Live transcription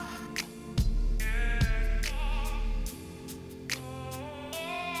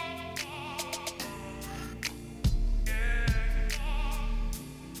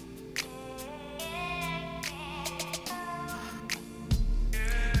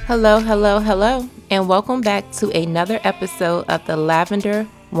Hello, hello, hello, and welcome back to another episode of the Lavender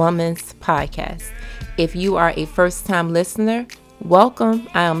Woman's Podcast. If you are a first time listener, welcome.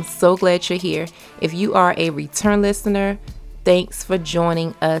 I am so glad you're here. If you are a return listener, thanks for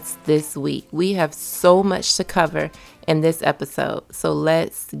joining us this week. We have so much to cover in this episode, so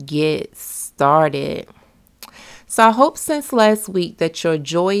let's get started. So I hope since last week that your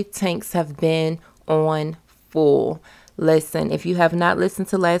joy tanks have been on full. Listen, if you have not listened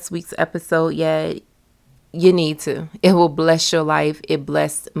to last week's episode yet, you need to. It will bless your life. It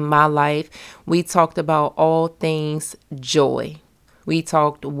blessed my life. We talked about all things joy. We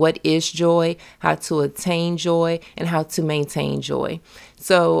talked what is joy, how to attain joy, and how to maintain joy.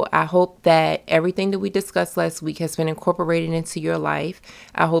 So I hope that everything that we discussed last week has been incorporated into your life.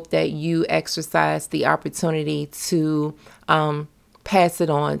 I hope that you exercise the opportunity to pass it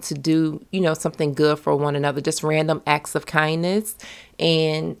on, to do, something good for one another, just random acts of kindness.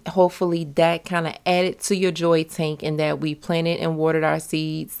 And hopefully that kind of added to your joy tank, and that we planted and watered our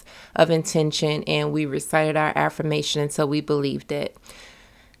seeds of intention and we recited our affirmation until we believed it.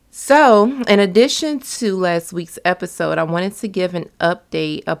 So, in addition to last week's episode, I wanted to give an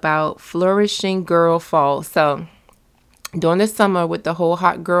update about Flourishing Girl Fall. So, during the summer with the whole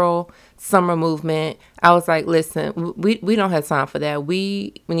hot girl summer movement, I was like, listen, we don't have time for that.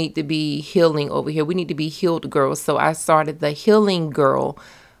 We need to be healing over here. We need to be healed girls. So I started the Healing Girl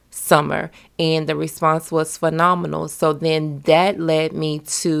Summer, and the response was phenomenal. So then that led me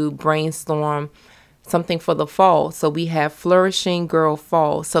to brainstorm something for the fall. So we have Flourishing Girl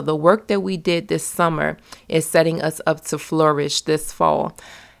Fall. So the work that we did this summer is setting us up to flourish this fall.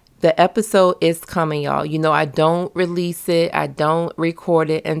 The episode is coming, y'all. I don't release it. I don't record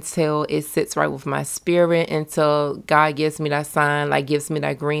it until it sits right with my spirit, until God gives me that sign, gives me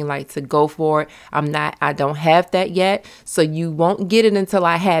that green light to go for it. I don't have that yet. So you won't get it until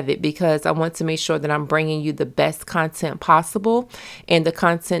I have it, because I want to make sure that I'm bringing you the best content possible, and the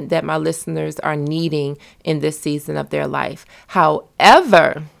content that my listeners are needing in this season of their life.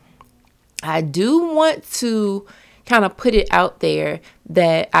 However, I do want to kind of put it out there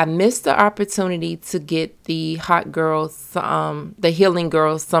that I missed the opportunity to get the the Healing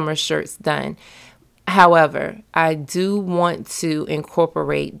Girls summer shirts done. However, I do want to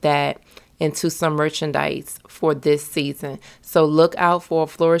incorporate that into some merchandise for this season. So look out for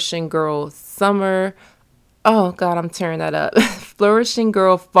Flourishing Girl Summer. Oh God, I'm tearing that up. Flourishing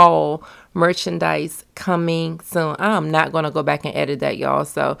Girl Fall merchandise coming soon. I'm not going to go back and edit that, y'all.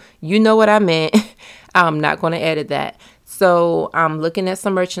 So you know what I meant. I'm not going to edit that. So I'm looking at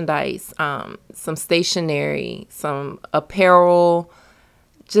some merchandise, some stationery, some apparel,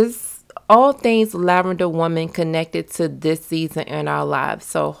 just all things Lavender Woman connected to this season in our lives.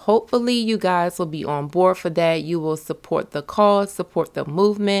 So hopefully you guys will be on board for that. You will support the cause, support the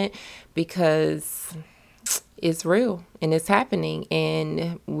movement, because it's real and it's happening,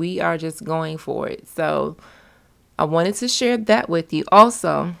 and we are just going for it. So I wanted to share that with you.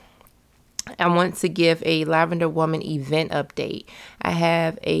 Also, I want to give a Lavender Woman event update. I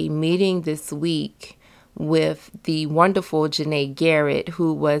have a meeting this week with the wonderful Janae Garrett,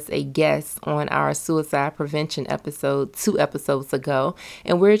 who was a guest on our suicide prevention episode 2 episodes ago.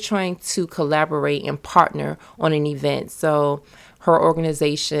 And we're trying to collaborate and partner on an event. So her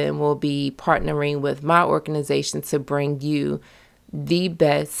organization will be partnering with my organization to bring you the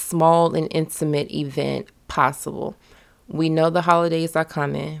best small and intimate event possible. We know the holidays are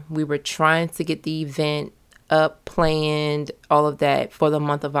coming. We were trying to get the event up, planned, all of that for the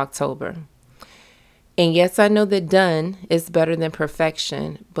month of October. And yes, I know that done is better than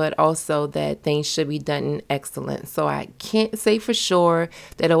perfection, but also that things should be done in excellence. So I can't say for sure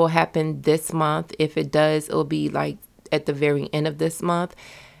that it will happen this month. If it does, it'll be at the very end of this month.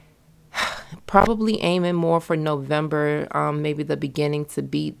 Probably aiming more for November, maybe the beginning, to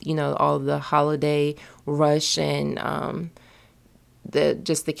beat, all the holiday rush and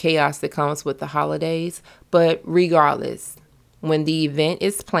the chaos that comes with the holidays. But regardless, when the event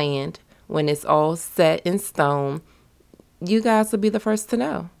is planned, when it's all set in stone, you guys will be the first to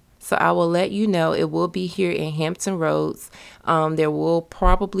know. So I will let you know. It will be here in Hampton Roads. There will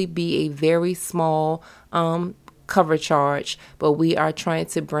probably be a very small cover charge, but we are trying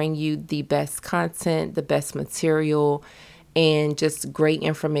to bring you the best content, the best material, and just great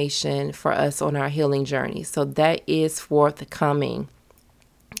information for us on our healing journey. So that is forthcoming.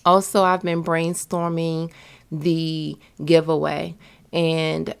 Also, I've been brainstorming the giveaway.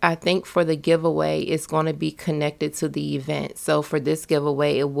 And I think for the giveaway, it's going to be connected to the event. So for this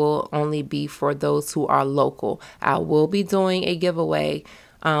giveaway, it will only be for those who are local. I will be doing a giveaway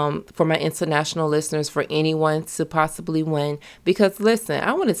for my international listeners, for anyone to possibly win. Because listen,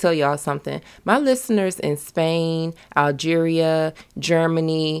 I want to tell y'all something. My listeners in Spain, Algeria,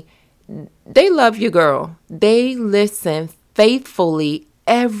 Germany, they love your girl. They listen faithfully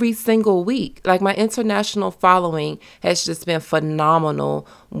every single week. Like, my international following has just been phenomenal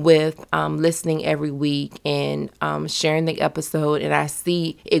with listening every week and sharing the episode. And I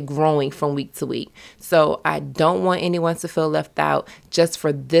see it growing from week to week. So I don't want anyone to feel left out. Just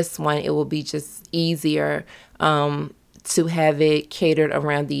for this one, it will be just easier to have it catered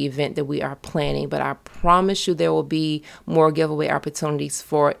around the event that we are planning. But I promise you there will be more giveaway opportunities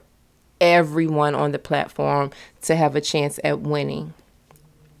for everyone on the platform to have a chance at winning.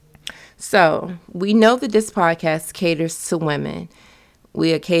 So we know that this podcast caters to women.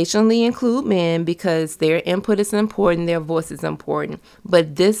 We occasionally include men because their input is important, their voice is important.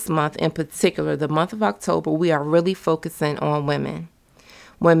 But this month in particular, the month of October, we are really focusing on women.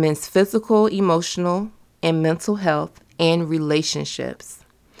 Women's physical, emotional, and mental health and relationships.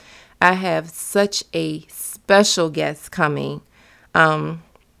 I have such a special guest coming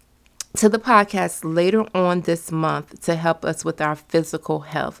to the podcast later on this month to help us with our physical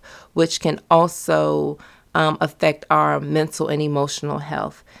health, which can also affect our mental and emotional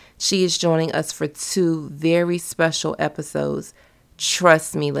health. She is joining us for 2 very special episodes.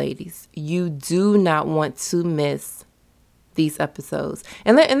 Trust me, ladies, you do not want to miss these episodes.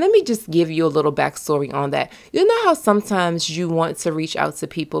 And let me just give you a little backstory on that. You know how sometimes you want to reach out to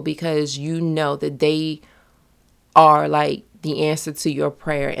people because you know that they are like the answer to your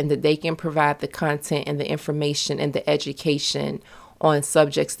prayer and that they can provide the content and the information and the education on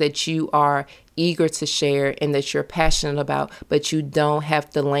subjects that you are eager to share and that you're passionate about, but you don't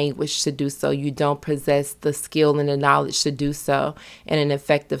have the language to do so. You don't possess the skill and the knowledge to do so in an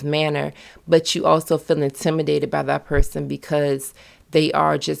effective manner, but you also feel intimidated by that person because they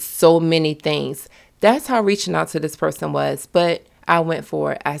are just so many things. That's how reaching out to this person was. But I went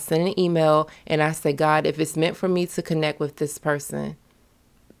for it. I sent an email and I said, God, if it's meant for me to connect with this person,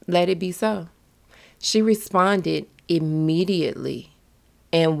 let it be so. She responded immediately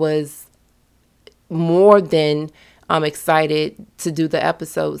and was more than excited to do the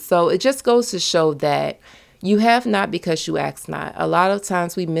episode. So it just goes to show that you have not because you ask not. A lot of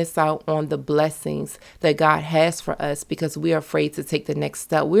times we miss out on the blessings that God has for us because we are afraid to take the next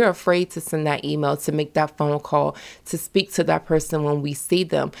step. We're afraid to send that email, to make that phone call, to speak to that person when we see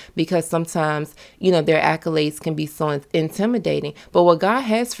them, because sometimes, their accolades can be so intimidating. But what God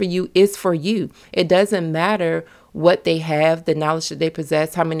has for you is for you. It doesn't matter what they have, the knowledge that they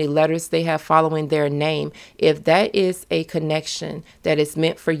possess, how many letters they have following their name. If that is a connection that is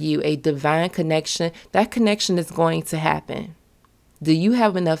meant for you, a divine connection, that connection is going to happen. Do you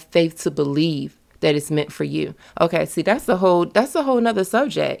have enough faith to believe that it's meant for you? Okay, see, that's a whole nother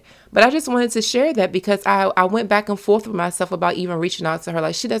subject. But I just wanted to share that because I went back and forth with myself about even reaching out to her.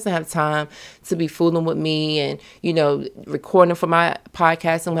 Like, she doesn't have time to be fooling with me and, recording for my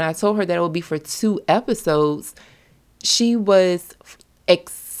podcast. And when I told her that it would be for 2 episodes, she was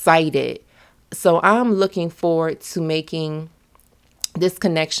excited. So I'm looking forward to making this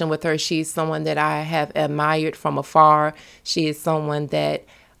connection with her. She's someone that I have admired from afar. She is someone that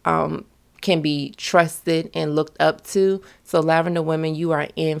can be trusted and looked up to. So Lavender Women, you are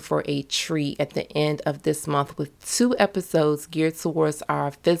in for a treat at the end of this month with 2 episodes geared towards our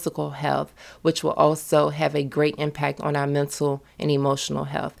physical health, which will also have a great impact on our mental and emotional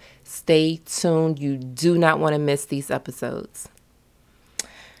health. Stay tuned. You do not want to miss these episodes.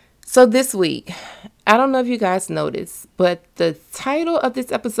 So this week, I don't know if you guys noticed, but the title of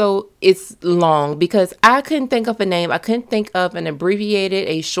this episode is long because I couldn't think of a name. I couldn't think of an abbreviated,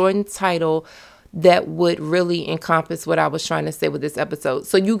 a shortened title that would really encompass what I was trying to say with this episode.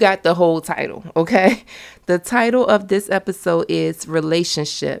 So you got the whole title, okay? The title of this episode is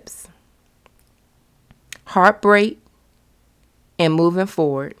Relationships, Heartbreak, and Moving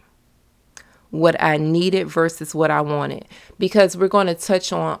Forward. What I needed versus what I wanted, because we're going to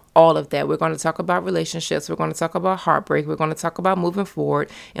touch on all of that. We're going to talk about relationships. We're going to talk about heartbreak. We're going to talk about moving forward,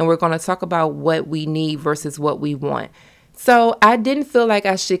 and we're going to talk about what we need versus what we want. So I didn't feel like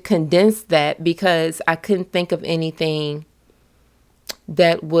I should condense that because I couldn't think of anything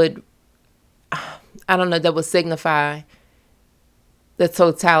that would, that would signify the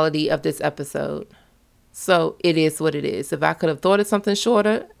totality of this episode. So it is what it is. If I could have thought of something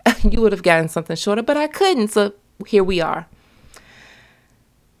shorter, you would have gotten something shorter, but I couldn't. So here we are.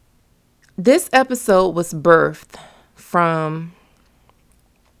 This episode was birthed from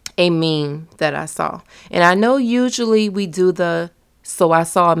a meme that I saw. And I know usually we do the So I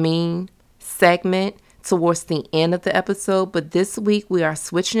Saw a Meme segment towards the end of the episode, but this week we are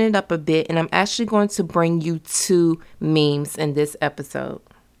switching it up a bit, and I'm actually going to bring you 2 memes in this episode.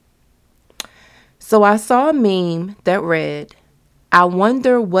 So I saw a meme that read, "I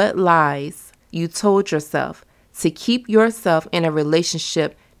wonder what lies you told yourself to keep yourself in a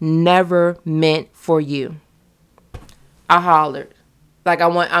relationship never meant for you." I hollered.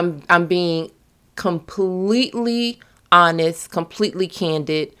 I'm being completely honest, completely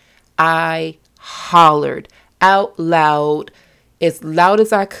candid. I hollered out loud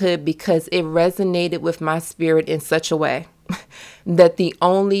as I could because it resonated with my spirit in such a way that the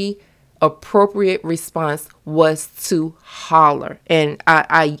only appropriate response was to holler. And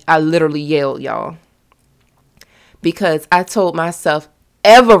I literally yelled, y'all, because I told myself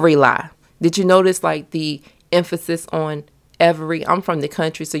every lie. Did you notice like the emphasis on every? I'm from the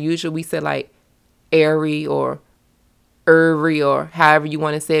country, so usually we say like airy or Uri or however you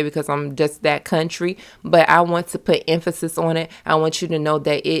want to say it because I'm just that country. But I want to put emphasis on it. I want you to know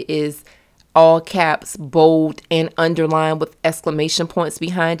that it is all caps, bold, and underlined with exclamation points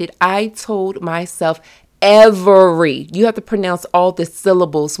behind it. I told myself every. You have to pronounce all the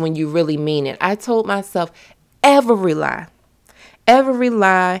syllables when you really mean it. I told myself every lie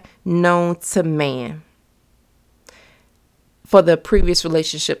known to man for the previous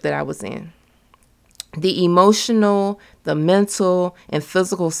relationship that I was in. The emotional, the mental, and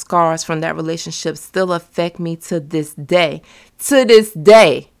physical scars from that relationship still affect me to this day. To this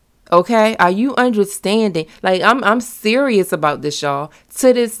day. Okay? Are you understanding? Like, I'm serious about this, y'all.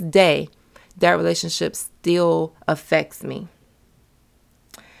 To this day, that relationship still affects me.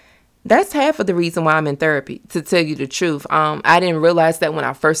 That's half of the reason why I'm in therapy, to tell you the truth. I didn't realize that when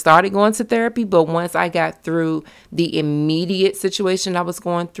I first started going to therapy, but once I got through the immediate situation I was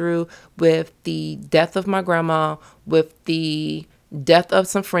going through with the death of my grandma, with the death of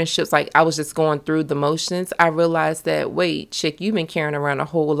some friendships, like I was just going through the motions, I realized that, wait, chick, you've been carrying around a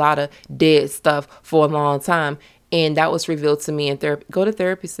whole lot of dead stuff for a long time. And that was revealed to me in therapy. Go to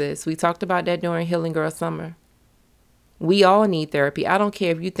therapy, sis. We talked about that during Healing Girl Summer. We all need therapy. I don't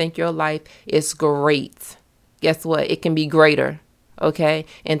care if you think your life is great. Guess what? It can be greater. Okay?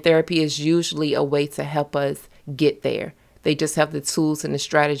 And therapy is usually a way to help us get there. They just have the tools and the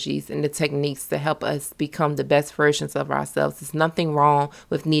strategies and the techniques to help us become the best versions of ourselves. There's nothing wrong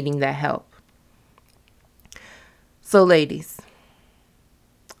with needing that help. So, ladies,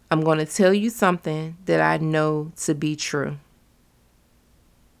 I'm going to tell you something that I know to be true.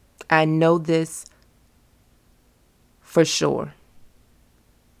 I know this for sure.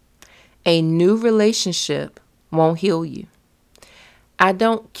 A new relationship won't heal you. I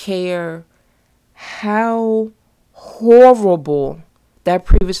don't care how horrible that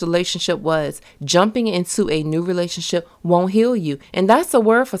previous relationship was. Jumping into a new relationship won't heal you. And that's a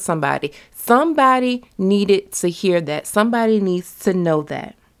word for somebody. Somebody needed to hear that. Somebody needs to know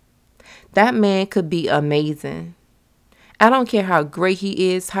that. That man could be amazing. I don't care how great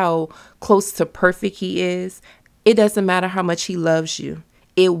he is, how close to perfect he is. It doesn't matter how much he loves you.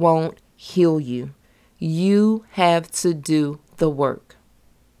 It won't heal you. You have to do the work.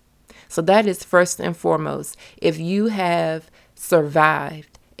 So that is first and foremost. If you have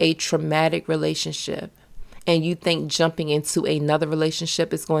survived a traumatic relationship and you think jumping into another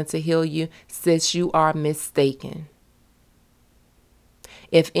relationship is going to heal you, sis, you are mistaken.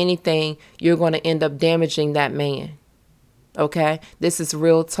 If anything, you're going to end up damaging that man. Okay, this is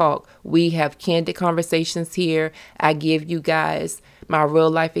real talk. We have candid conversations here. I give you guys my real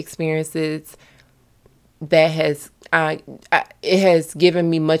life experiences. That it has given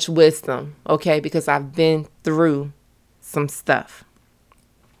me much wisdom. Okay, because I've been through some stuff.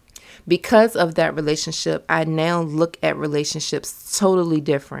 Because of that relationship, I now look at relationships totally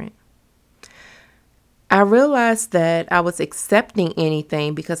different. I realized that I was accepting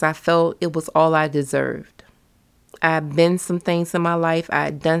anything because I felt it was all I deserved. I've been some things in my life. I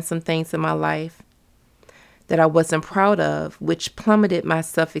had done some things in my life that I wasn't proud of, which plummeted my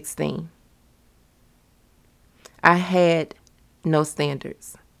self-esteem. I had no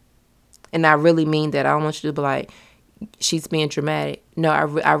standards. And I really mean that. I don't want you to be like, she's being dramatic. No,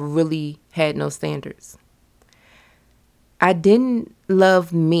 I really had no standards. I didn't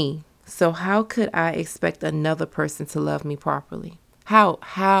love me. So how could I expect another person to love me properly? How,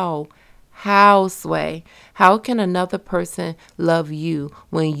 Sway? How can another person love you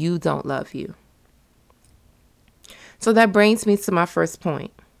when you don't love you? So that brings me to my first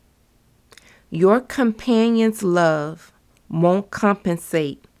point. Your companion's love won't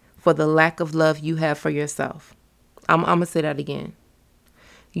compensate for the lack of love you have for yourself. I'm going to say that again.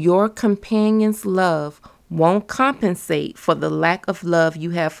 Your companion's love won't compensate for the lack of love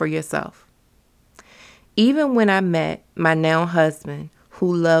you have for yourself. Even when I met my now husband,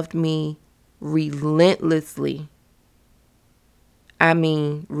 who loved me relentlessly, I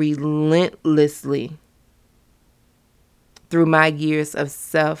mean relentlessly, through my years of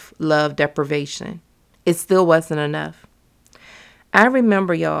self-love deprivation, it still wasn't enough. I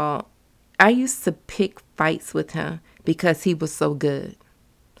remember, y'all, I used to pick fights with him because he was so good.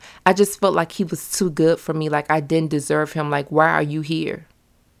 I just felt like he was too good for me, like I didn't deserve him. Like, why are you here?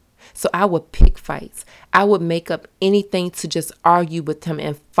 So I would pick fights. I would make up anything to just argue with him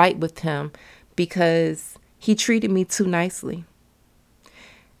and fight with him because he treated me too nicely.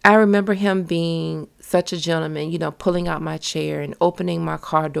 I remember him being such a gentleman, pulling out my chair and opening my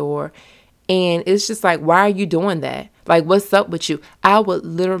car door. And it's just like, why are you doing that? Like, what's up with you? I would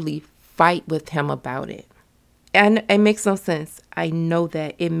literally fight with him about it. And it makes no sense. I know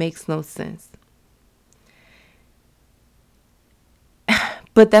that it makes no sense.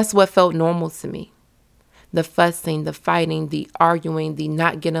 But that's what felt normal to me. The fussing, the fighting, the arguing, the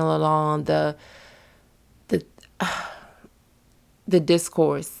not getting along, the the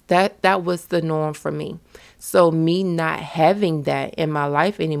discourse. That was the norm for me. So me not having that in my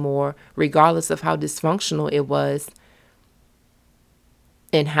life anymore, regardless of how dysfunctional it was,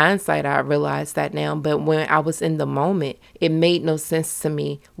 in hindsight, I realize that now. But when I was in the moment, it made no sense to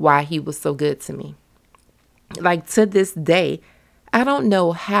me why he was so good to me. Like to this day, I don't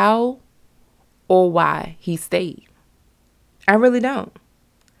know how or why he stayed. I really don't.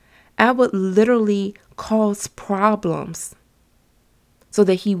 I would literally cause problems so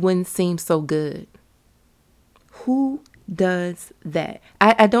that he wouldn't seem so good. Who does that?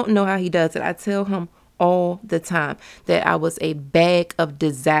 I don't know how he does it. I tell him all the time that I was a bag of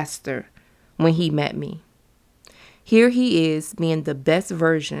disaster when he met me. Here he is being the best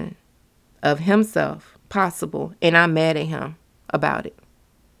version of himself possible, and I'm mad at him about it.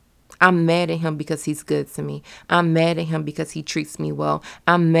 I'm mad at him because he's good to me. I'm mad at him because he treats me well.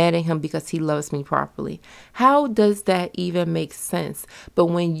 I'm mad at him because he loves me properly. How does that even make sense? But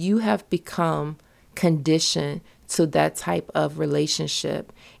when you have become conditioned to that type of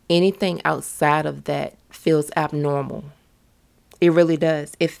relationship, anything outside of that feels abnormal. It really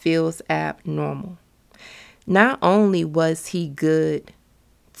does. It feels abnormal. Not only was he good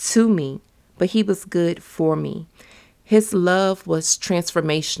to me, but he was good for me. His love was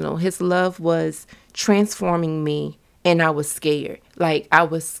transformational. His love was transforming me, and I was scared. Like I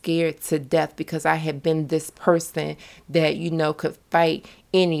was scared to death because I had been this person that, could fight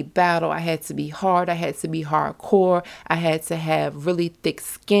any battle. I had to be hard. I had to be hardcore. I had to have really thick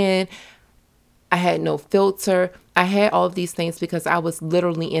skin. I had no filter. I had all of these things because I was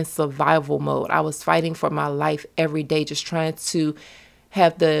literally in survival mode. I was fighting for my life every day, just trying to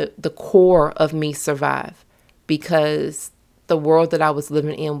have the core of me survive, because the world that I was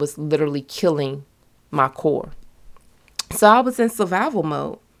living in was literally killing my core. So I was in survival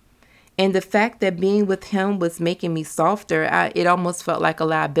mode. And the fact that being with him was making me softer, it almost felt like a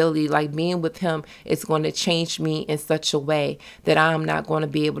liability. Like being with him is going to change me in such a way that I am not going to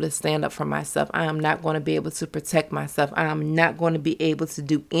be able to stand up for myself. I am not going to be able to protect myself. I am not going to be able to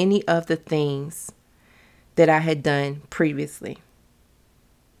do any of the things that I had done previously.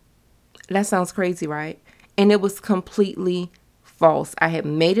 That sounds crazy, right? And it was completely false. I had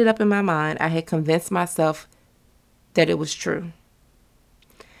made it up in my mind. I had convinced myself that it was true.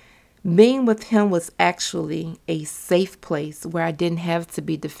 Being with him was actually a safe place where I didn't have to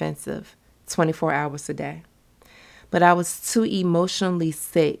be defensive 24 hours a day. But I was too emotionally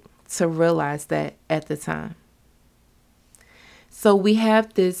sick to realize that at the time. So we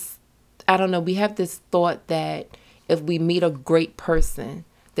have this, we have this thought that if we meet a great person,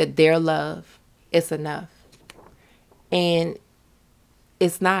 that their love is enough. And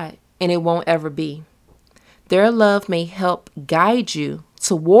it's not, and it won't ever be. Their love may help guide you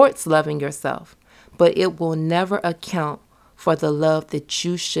towards loving yourself, but it will never account for the love that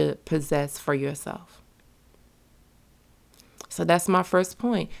you should possess for yourself. So that's my first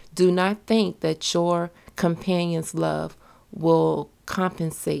point. Do not think that your companion's love will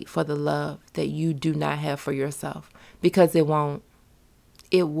compensate for the love that you do not have for yourself, because it won't.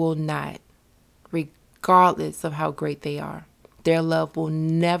 It will not, regardless of how great they are. Their love will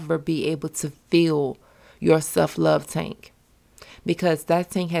never be able to fill your self-love tank, because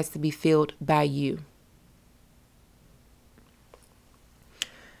that tank has to be filled by you.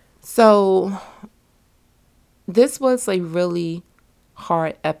 So this was a really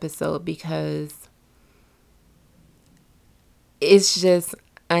hard episode because it's just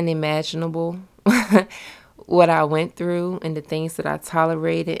unimaginable what I went through and the things that I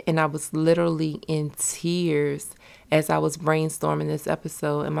tolerated. And I was literally in tears as I was brainstorming this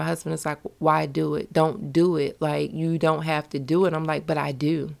episode, and my husband is like, why do it? Don't do it. Like, you don't have to do it. I'm like, but I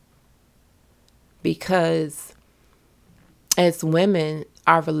do. Because as women,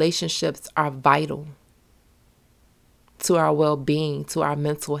 our relationships are vital to our well-being, to our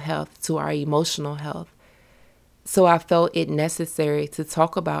mental health, to our emotional health. So I felt it necessary to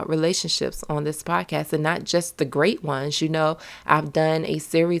talk about relationships on this podcast, and not just the great ones. I've done a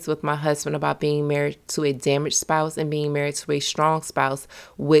series with my husband about being married to a damaged spouse and being married to a strong spouse,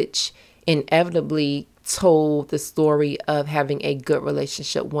 which inevitably told the story of having a good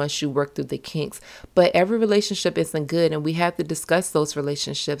relationship once you work through the kinks. But every relationship isn't good, and we have to discuss those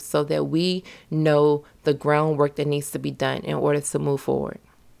relationships so that we know the groundwork that needs to be done in order to move forward.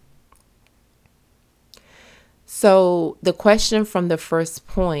 So the question from the first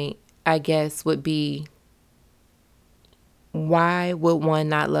point, I guess, would be, why would one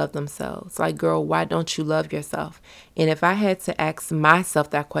not love themselves? Like, girl, why don't you love yourself? And if I had to ask myself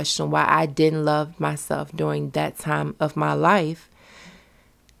that question, why I didn't love myself during that time of my life,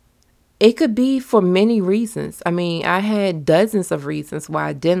 it could be for many reasons. I mean, I had dozens of reasons why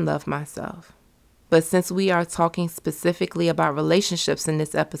I didn't love myself. But since we are talking specifically about relationships in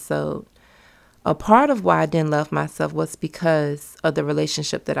this episode, a part of why I didn't love myself was because of the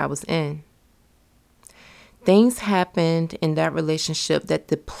relationship that I was in. Things happened in that relationship that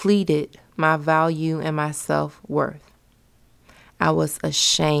depleted my value and my self-worth. I was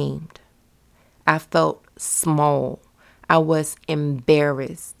ashamed. I felt small. I was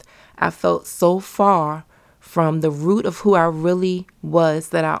embarrassed. I felt so far from the root of who I really was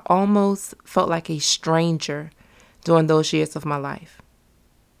that I almost felt like a stranger during those years of my life.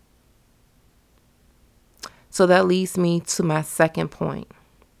 So that leads me to my second point,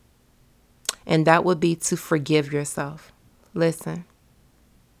 and that would be to forgive yourself. Listen,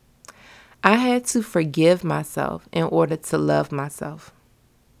 I had to forgive myself in order to love myself.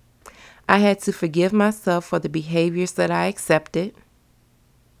 I had to forgive myself for the behaviors that I accepted,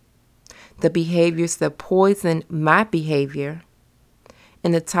 the behaviors that poisoned my behavior,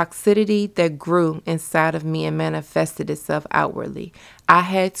 and the toxicity that grew inside of me and manifested itself outwardly. I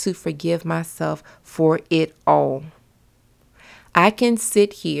had to forgive myself for it all. I can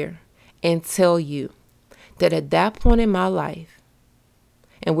sit here and tell you that at that point in my life,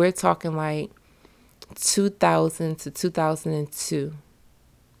 and we're talking like 2000 to 2002,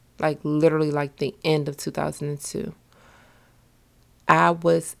 like literally like the end of 2002, I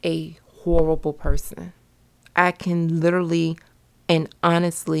was a horrible person. I can literally and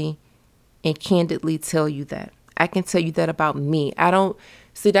honestly and candidly tell you that. I can tell you that about me.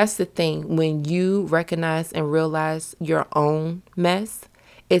 That's the thing. When you recognize and realize your own mess,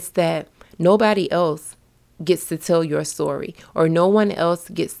 it's that nobody else gets to tell your story, or no one else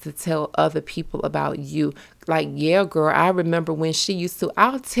gets to tell other people about you. Like, yeah, girl, I remember when she used to.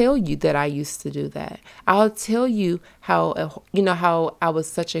 I'll tell you that I used to do that. I'll tell you how I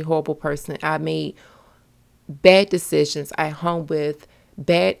was such a horrible person. I made bad decisions. I hung with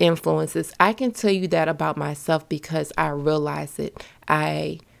bad influences. I can tell you that about myself because I realize it.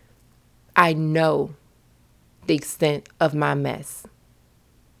 I know the extent of my mess.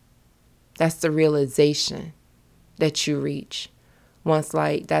 That's the realization that you reach once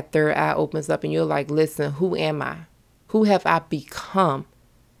like that third eye opens up and you're like, listen, who am I? Who have I become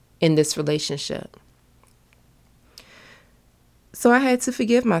in this relationship? So I had to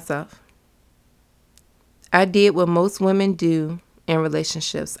forgive myself. I did what most women do in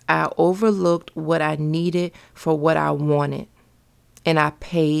relationships. I overlooked what I needed for what I wanted, and I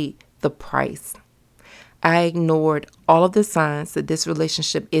paid the price. I ignored all of the signs that this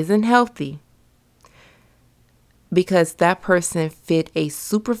relationship isn't healthy because that person fit a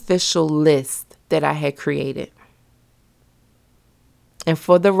superficial list that I had created. And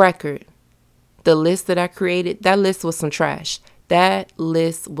for the record, the list that I created, that list was some trash. That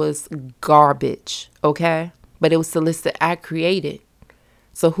list was garbage, okay? But it was the list that I created.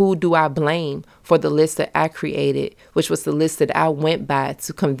 So who do I blame for the list that I created, which was the list that I went by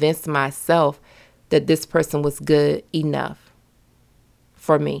to convince myself that this person was good enough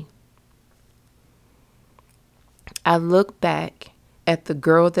for me? I look back at the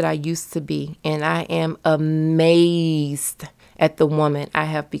girl that I used to be, and I am amazed at the woman I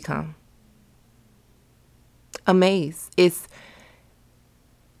have become. Amazed. It's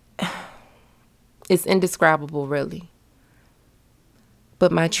indescribable, really.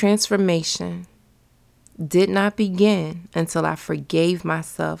 But my transformation did not begin until I forgave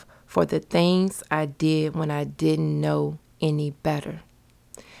myself for the things I did when I didn't know any better.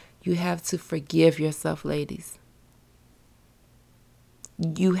 You have to forgive yourself, ladies.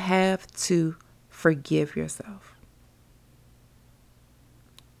 You have to forgive yourself.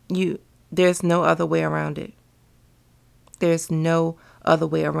 There's no other way around it. There's no other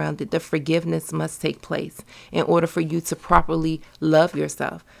way around it. The forgiveness must take place in order for you to properly love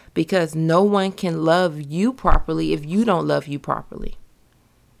yourself, because no one can love you properly if you don't love you properly.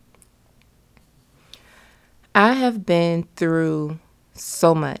 I have been through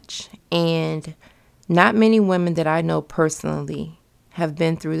so much, and not many women that I know personally have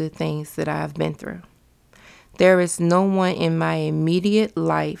been through the things that I have been through. There is no one in my immediate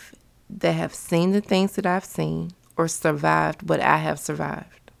life that have seen the things that I've seen or survived what I have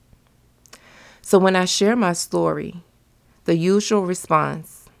survived. So when I share my story, the usual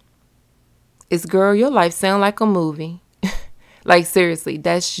response is, girl, your life sounds like a movie. Like, seriously,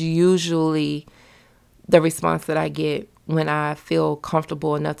 that's usually the response that I get when I feel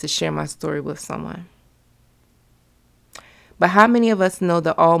comfortable enough to share my story with someone. But how many of us know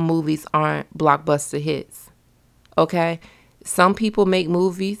that all movies aren't blockbuster hits? Okay? Some people make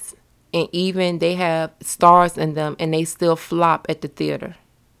movies and even they have stars in them and they still flop at the theater.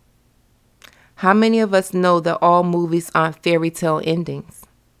 How many of us know that all movies aren't fairy tale endings?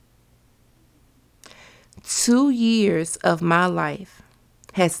 2 years of my life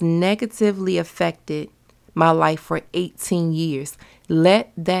has negatively affected my life for 18 years.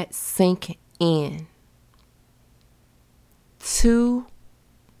 Let that sink in. 2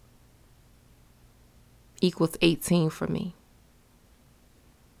 equals 18 for me.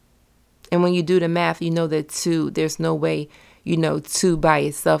 And when you do the math, you know that 2, there's no way, 2 by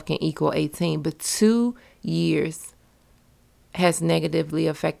itself can equal 18. But 2 years has negatively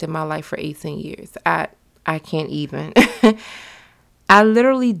affected my life for 18 years. I can't even. I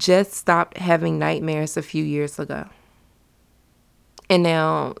literally just stopped having nightmares a few years ago. And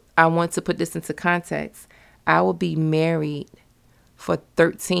now I want to put this into context. I will be married for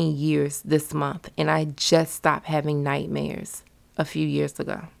 13 years this month, and I just stopped having nightmares a few years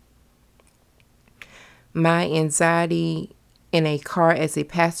ago. My anxiety in a car as a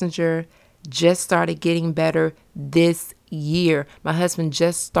passenger just started getting better this year. My husband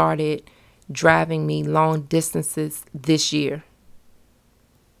just started driving me long distances this year.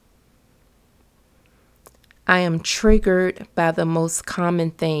 I am triggered by the most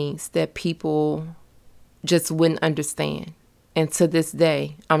common things that people just wouldn't understand. And to this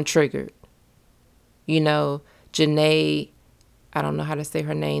day, I'm triggered. Janae, I don't know how to say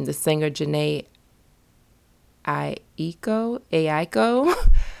her name, the singer Janae Aiko.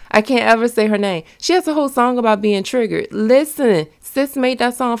 I can't ever say her name. She has a whole song about being triggered. Listen, sis made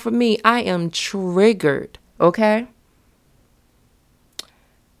that song for me. I am triggered, okay?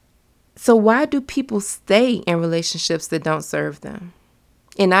 So why do people stay in relationships that don't serve them?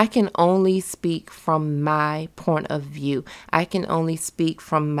 And I can only speak from my point of view. I can only speak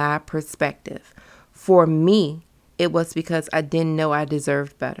from my perspective. For me, it was because I didn't know I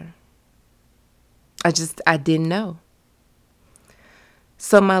deserved better. I didn't know.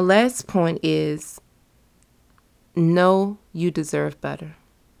 So my last point is, know you deserve better,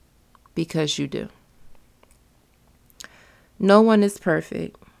 because you do. No one is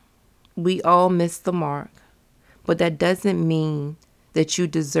perfect. We all miss the mark, but that doesn't mean that you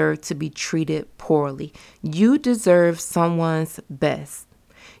deserve to be treated poorly. You deserve someone's best.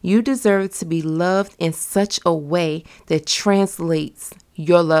 You deserve to be loved in such a way that translates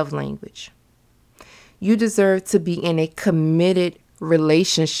your love language. You deserve to be in a committed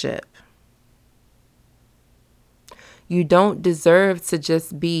relationship. You don't deserve to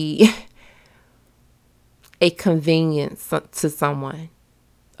just be a convenience to someone,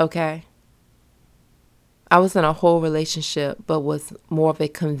 okay? I was in a whole relationship, but was more of a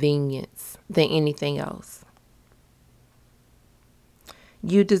convenience than anything else.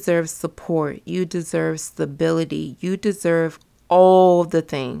 You deserve support. You deserve stability. You deserve all the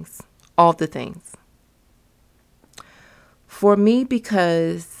things. All the things. For me,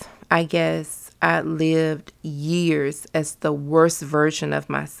 because I guess I lived years as the worst version of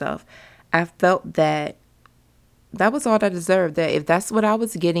myself, I felt that was all I deserved. That if that's what I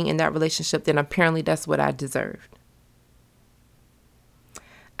was getting in that relationship, then apparently that's what I deserved.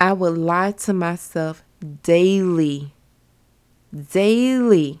 I would lie to myself daily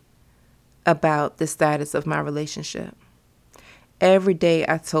about the status of my relationship. Every day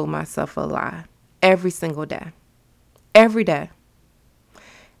I told myself a lie. Every single day. Every day.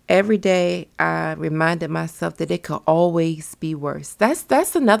 Every day I reminded myself that it could always be worse.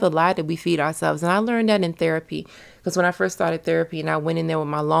 That's another lie that we feed ourselves. And I learned that in therapy. Because when I first started therapy and I went in there with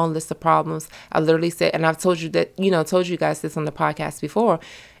my long list of problems, I literally said, and I've told you that, told you guys this on the podcast before,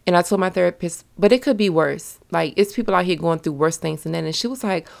 And I told my therapist, but it could be worse. Like, it's people out here going through worse things than that. And she was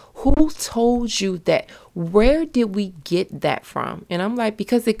like, who told you that? Where did we get that from? And I'm like,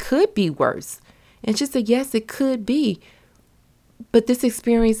 because it could be worse. And she said, yes, it could be. But this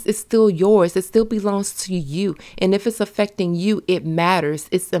experience is still yours. It still belongs to you. And if it's affecting you, it matters.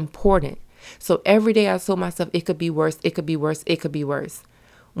 It's important. So every day I told myself it could be worse. It could be worse. It could be worse.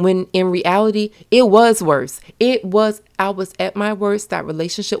 When in reality, it was worse. I was at my worst. That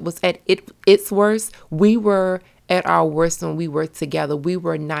relationship was at its worst. We were at our worst when we were together. We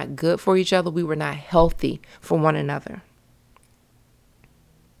were not good for each other. We were not healthy for one another.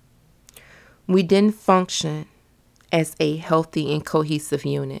 We didn't function as a healthy and cohesive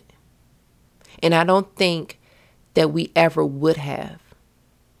unit. And I don't think that we ever would have.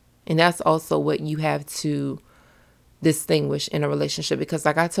 And that's also what you have to distinguish in a relationship, because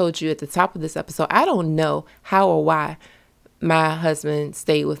like I told you at the top of this episode, I don't know how or why my husband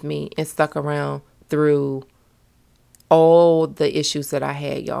stayed with me and stuck around through all the issues that I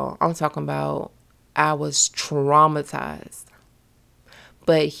had, y'all. I'm talking about I was traumatized.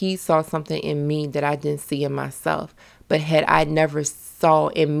 But he saw something in me that I didn't see in myself. But had I never saw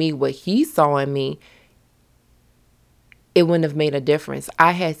in me what he saw in me, it wouldn't have made a difference.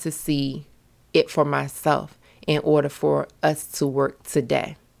 I had to see it for myself in order for us to work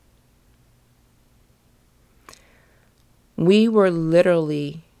today. We were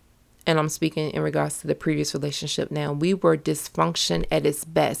literally, and I'm speaking in regards to the previous relationship now, we were dysfunction at its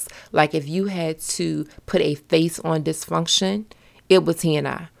best. Like if you had to put a face on dysfunction, it was he and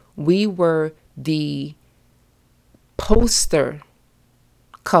I. We were the poster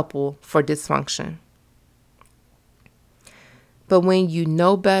couple for dysfunction. But when you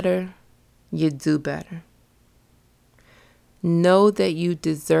know better, you do better. Know that you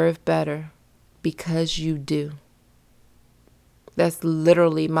deserve better because you do. That's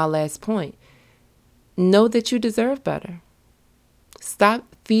literally my last point. Know that you deserve better.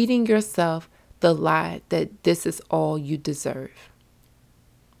 Stop feeding yourself the lie that this is all you deserve,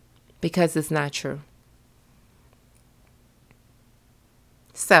 because it's not true.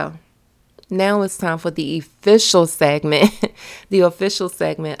 So now it's time for the official segment,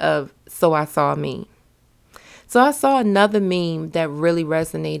 of So I Saw a Meme. So I saw another meme that really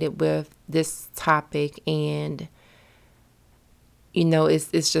resonated with this topic, and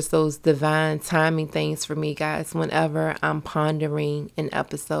it's just those divine timing things for me, guys. Whenever I'm pondering an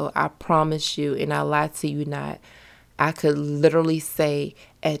episode, I promise you, and I lie to you not, I could literally say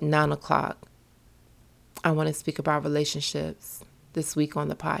at 9:00, I want to speak about relationships this week on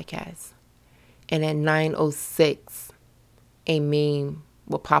the podcast. And at 9:06, a meme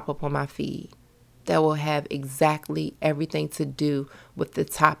will pop up on my feed that will have exactly everything to do with the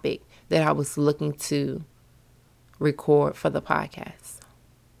topic that I was looking to record for the podcast.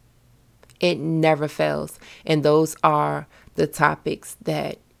 It never fails. And those are the topics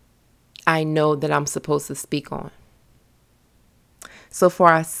that I know that I'm supposed to speak on. So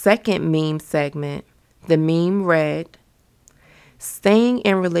for our second meme segment, the meme read, "Staying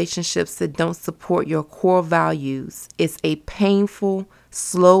in relationships that don't support your core values is a painful,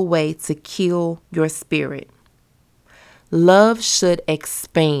 slow way to kill your spirit. Love should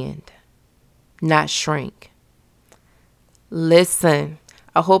expand, not shrink." Listen,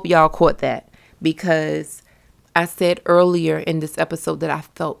 I hope y'all caught that, because I said earlier in this episode that I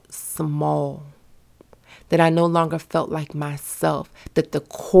felt small, that I no longer felt like myself, that the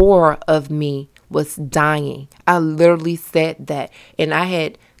core of me was dying. I literally said that, and I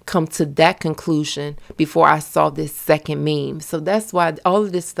had come to that conclusion before I saw this second meme. So that's why all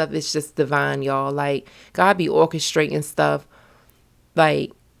of this stuff is just divine, y'all. Like, God be orchestrating stuff,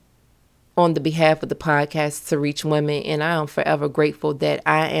 like, on the behalf of the podcast to reach women, and I am forever grateful that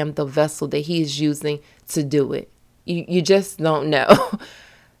I am the vessel that he is using to do it. You just don't know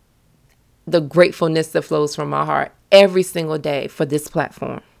the gratefulness that flows from my heart every single day for this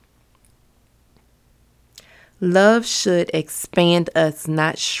platform. Love should expand us,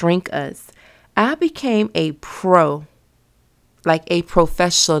 not shrink us. I became a pro, like a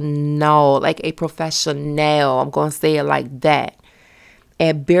professional. I'm going to say it like that,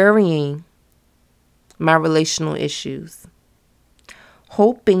 at burying my relational issues,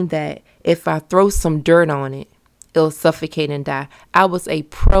 hoping that if I throw some dirt on it, it'll suffocate and die. I was a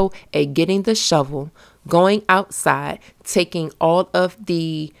pro at getting the shovel, going outside, taking all of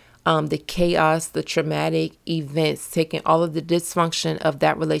the chaos, the traumatic events, taking all of the dysfunction of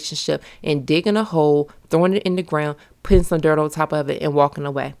that relationship and digging a hole, throwing it in the ground, putting some dirt on top of it and walking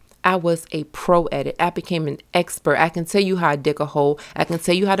away. I was a pro at it. I became an expert. I can tell you how to dig a hole. I can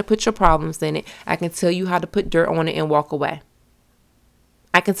tell you how to put your problems in it. I can tell you how to put dirt on it and walk away.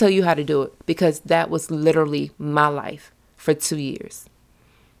 I can tell you how to do it because that was literally my life for 2 years.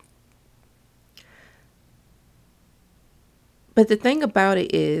 But the thing about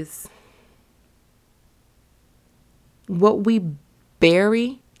it is, what we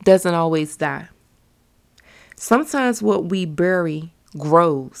bury doesn't always die. Sometimes what we bury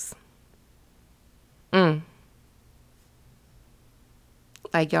grows. Like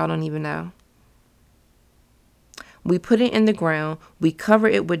y'all don't even know. We put it in the ground, we cover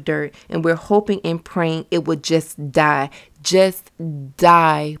it with dirt, and we're hoping and praying it would just die. Just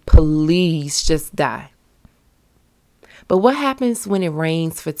die. Please just die. But what happens when it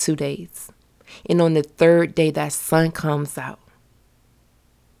rains for 2 days? And on the third day, that sun comes out.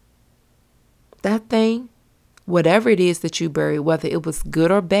 That thing, whatever it is that you buried, whether it was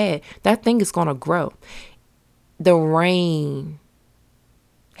good or bad, that thing is going to grow. The rain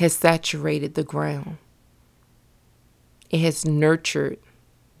has saturated the ground. It has nurtured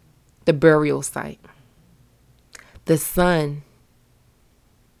the burial site. The sun,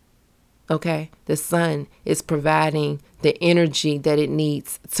 the sun is providing the energy that it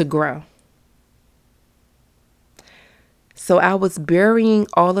needs to grow. So I was burying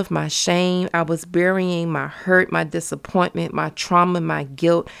all of my shame. I was burying my hurt, my disappointment, my trauma, my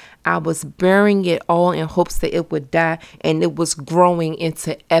guilt. I was burying it all in hopes that it would die, and it was growing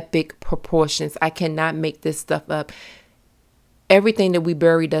into epic proportions. I cannot make this stuff up. Everything that we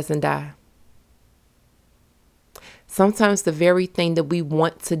bury doesn't die. Sometimes the very thing that we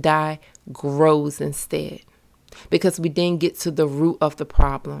want to die grows instead because we didn't get to the root of the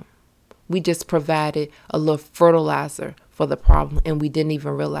problem. We just provided a little fertilizer for the problem, and we didn't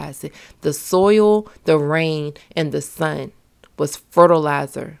even realize it. The soil, the rain, and the sun was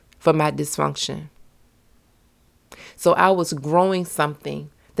fertilizer for my dysfunction. So I was growing something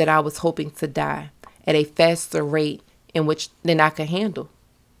that I was hoping to die at a faster rate than I could handle.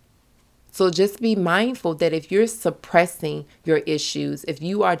 So just be mindful that if you're suppressing your issues, if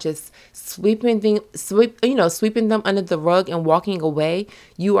you are just sweeping them under the rug and walking away,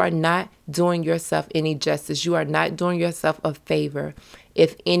 you are not doing yourself any justice. You are not doing yourself a favor.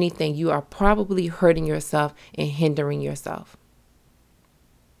 If anything, you are probably hurting yourself and hindering yourself.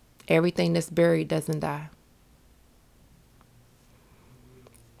 Everything that's buried doesn't die.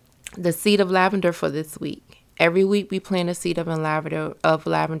 The seed of lavender for this week. Every week we plant a seed of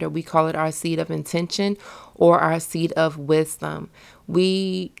lavender. We call it our seed of intention or our seed of wisdom.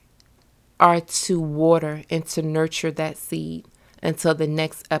 We are to water and to nurture that seed until the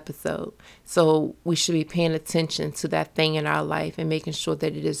next episode. So we should be paying attention to that thing in our life and making sure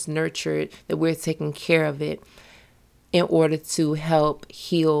that it is nurtured, that we're taking care of it in order to help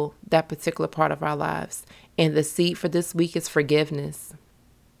heal that particular part of our lives. And the seed for this week is forgiveness.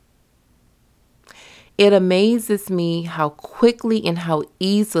 It amazes me how quickly and how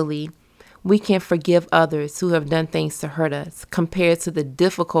easily we can forgive others who have done things to hurt us compared to the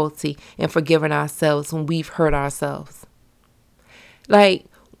difficulty in forgiving ourselves when we've hurt ourselves. Like,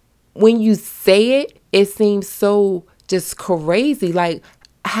 when you say it, it seems so just crazy. Like,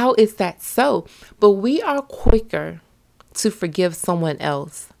 how is that so? But we are quicker to forgive someone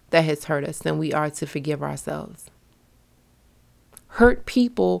else that has hurt us than we are to forgive ourselves. Hurt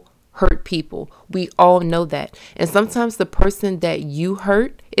people. We all know that. And sometimes the person that you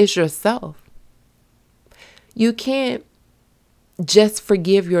hurt is yourself. You can't just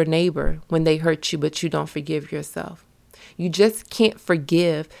forgive your neighbor when they hurt you, but you don't forgive yourself. You just can't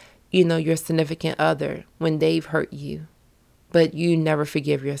forgive, your significant other when they've hurt you, but you never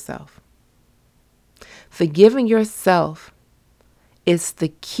forgive yourself. Forgiving yourself is the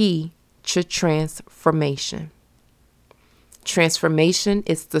key to transformation. Transformation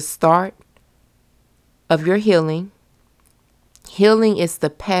is the start of your healing. Healing is the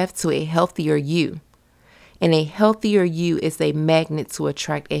path to a healthier you. And a healthier you is a magnet to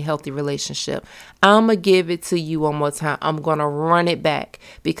attract a healthy relationship. I'm going to give it to you one more time. I'm going to run it back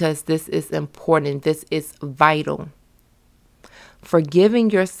because this is important. This is vital.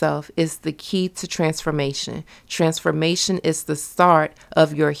 Forgiving yourself is the key to transformation. Transformation is the start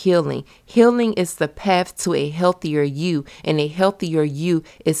of your healing. Healing is the path to a healthier you, and a healthier you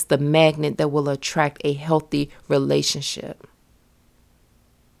is the magnet that will attract a healthy relationship.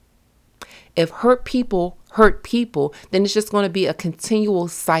 If hurt people, then it's just going to be a continual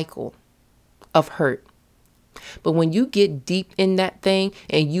cycle of hurt. But when you get deep in that thing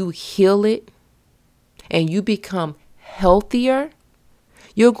and you heal it and you become healthier,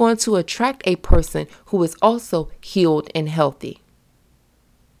 you're going to attract a person who is also healed and healthy.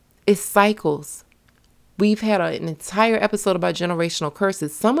 It cycles. We've had an entire episode about generational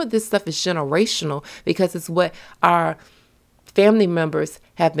curses. Some of this stuff is generational because it's what our family members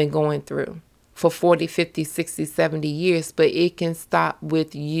have been going through for 40, 50, 60, 70 years, but it can stop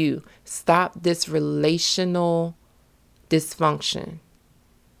with you. Stop this relational dysfunction.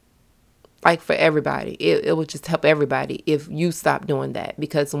 Like for everybody, it will just help everybody if you stop doing that.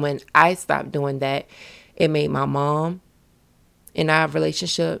 Because when I stopped doing that, it made my mom and our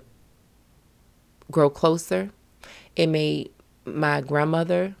relationship grow closer. It made my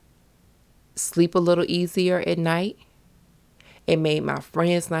grandmother sleep a little easier at night. It made my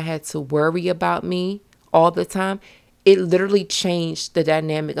friends not have to worry about me all the time. It literally changed the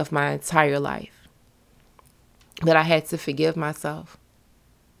dynamic of my entire life. But I had to forgive myself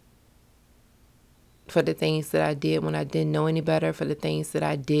for the things that I did when I didn't know any better, for the things that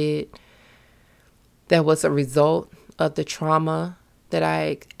I did that was a result of the trauma that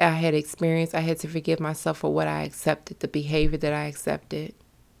I had experienced. I had to forgive myself for what I accepted, the behavior that I accepted.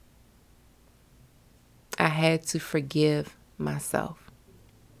 I had to forgive myself.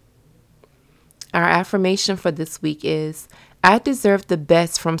 Our affirmation for this week is, I deserve the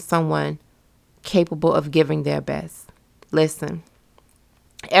best from someone capable of giving their best. Listen,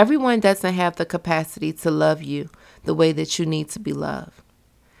 everyone doesn't have the capacity to love you the way that you need to be loved.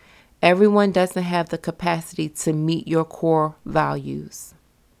 Everyone doesn't have the capacity to meet your core values.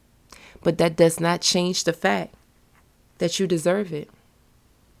 But that does not change the fact that you deserve it.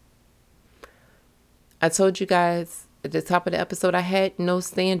 I told you guys at the top of the episode, I had no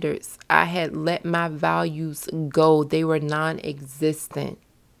standards. I had let my values go. They were non-existent.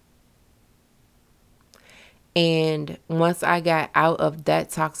 And once I got out of that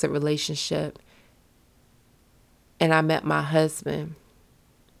toxic relationship and I met my husband,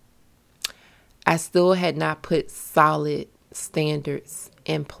 I still had not put solid standards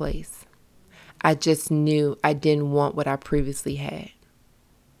in place. I just knew I didn't want what I previously had.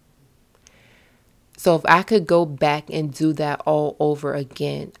 So if I could go back and do that all over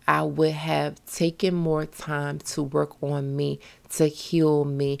again, I would have taken more time to work on me, to heal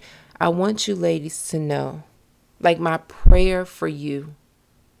me. I want you ladies to know, like my prayer for you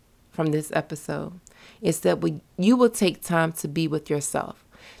from this episode is that you will take time to be with yourself.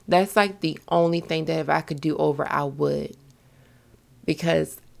 That's like the only thing that if I could do over, I would.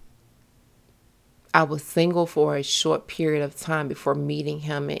 Because I was single for a short period of time before meeting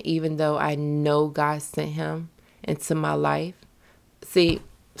him. And even though I know God sent him into my life, see,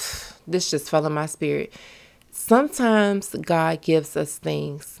 this just fell in my spirit. Sometimes God gives us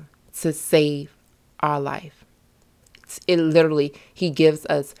things to save our life. It literally, he gives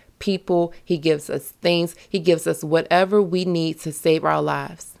us people, he gives us things, he gives us whatever we need to save our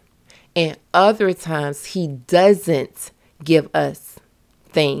lives. And other times he doesn't give us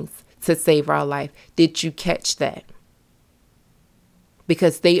things to save our life. Did you catch that?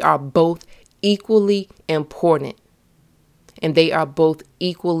 Because they are both equally important and they are both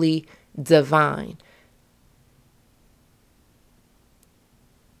equally divine.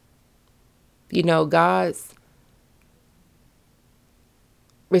 You know, God's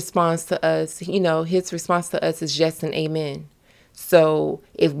response to us, his response to us is yes and amen. So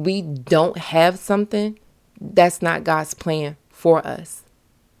if we don't have something, that's not God's plan for us.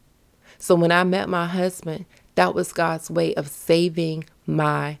 So when I met my husband, that was God's way of saving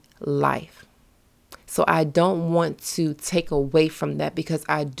my life. So I don't want to take away from that because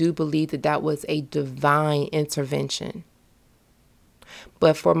I do believe that that was a divine intervention.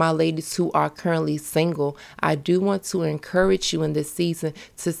 But for my ladies who are currently single, I do want to encourage you in this season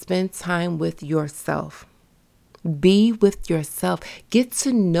to spend time with yourself. Be with yourself. Get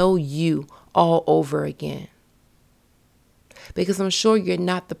to know you all over again. Because I'm sure you're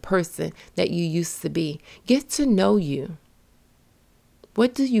not the person that you used to be. Get to know you.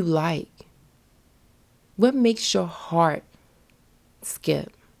 What do you like? What makes your heart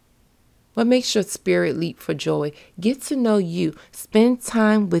skip? What makes your spirit leap for joy? Get to know you. Spend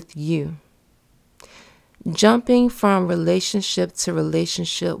time with you. Jumping from relationship to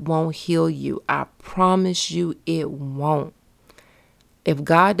relationship won't heal you. I promise you it won't. If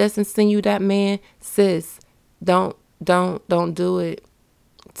God doesn't send you that man, sis, don't do it.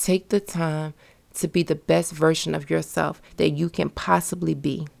 Take the time to be the best version of yourself that you can possibly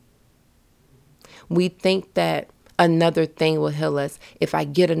be. We think that another thing will heal us. If I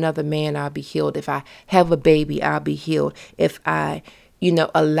get another man, I'll be healed. If I have a baby, I'll be healed. If I,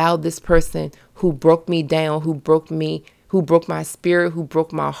 allow this person who broke me down, who broke my spirit, who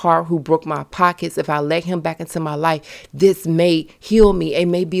broke my heart, who broke my pockets, if I let him back into my life, this may heal me. It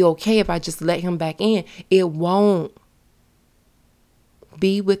may be okay if I just let him back in. It won't.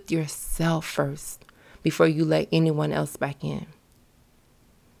 Be with yourself first before you let anyone else back in.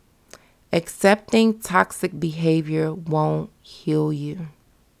 Accepting toxic behavior won't heal you.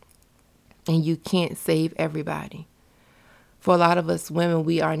 And you can't save everybody. For a lot of us women,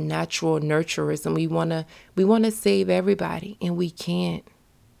 we are natural nurturers and we wanna save everybody, and we can't.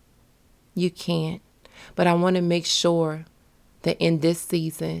 You can't. But I want to make sure that in this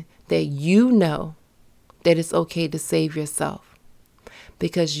season that you know that it's okay to save yourself.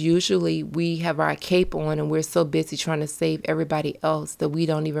 Because usually we have our cape on and we're so busy trying to save everybody else that we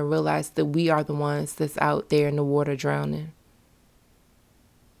don't even realize that we are the ones that's out there in the water drowning.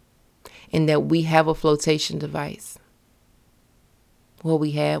 And that we have a flotation device. Well,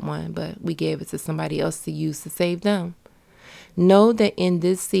 we had one, but we gave it to somebody else to use to save them. Know that in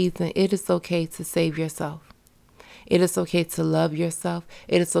this season, it is okay to save yourself. It is okay to love yourself.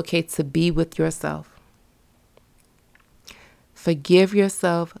 It is okay to be with yourself. Forgive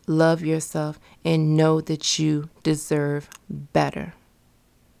yourself, love yourself, and know that you deserve better.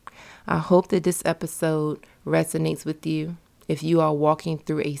 I hope that this episode resonates with you. If you are walking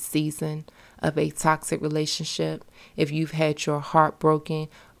through a season of a toxic relationship, if you've had your heart broken,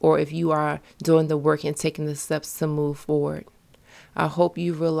 or if you are doing the work and taking the steps to move forward, I hope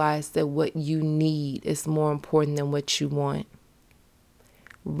you realize that what you need is more important than what you want.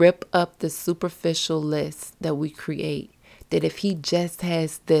 Rip up the superficial list that we create, that if he just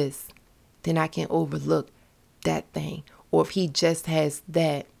has this, then I can overlook that thing. Or if he just has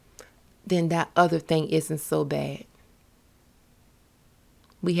that, then that other thing isn't so bad.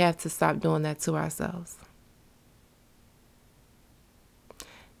 We have to stop doing that to ourselves.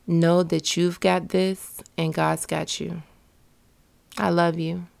 Know that you've got this and God's got you. I love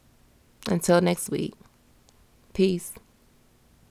you. Until next week. Peace.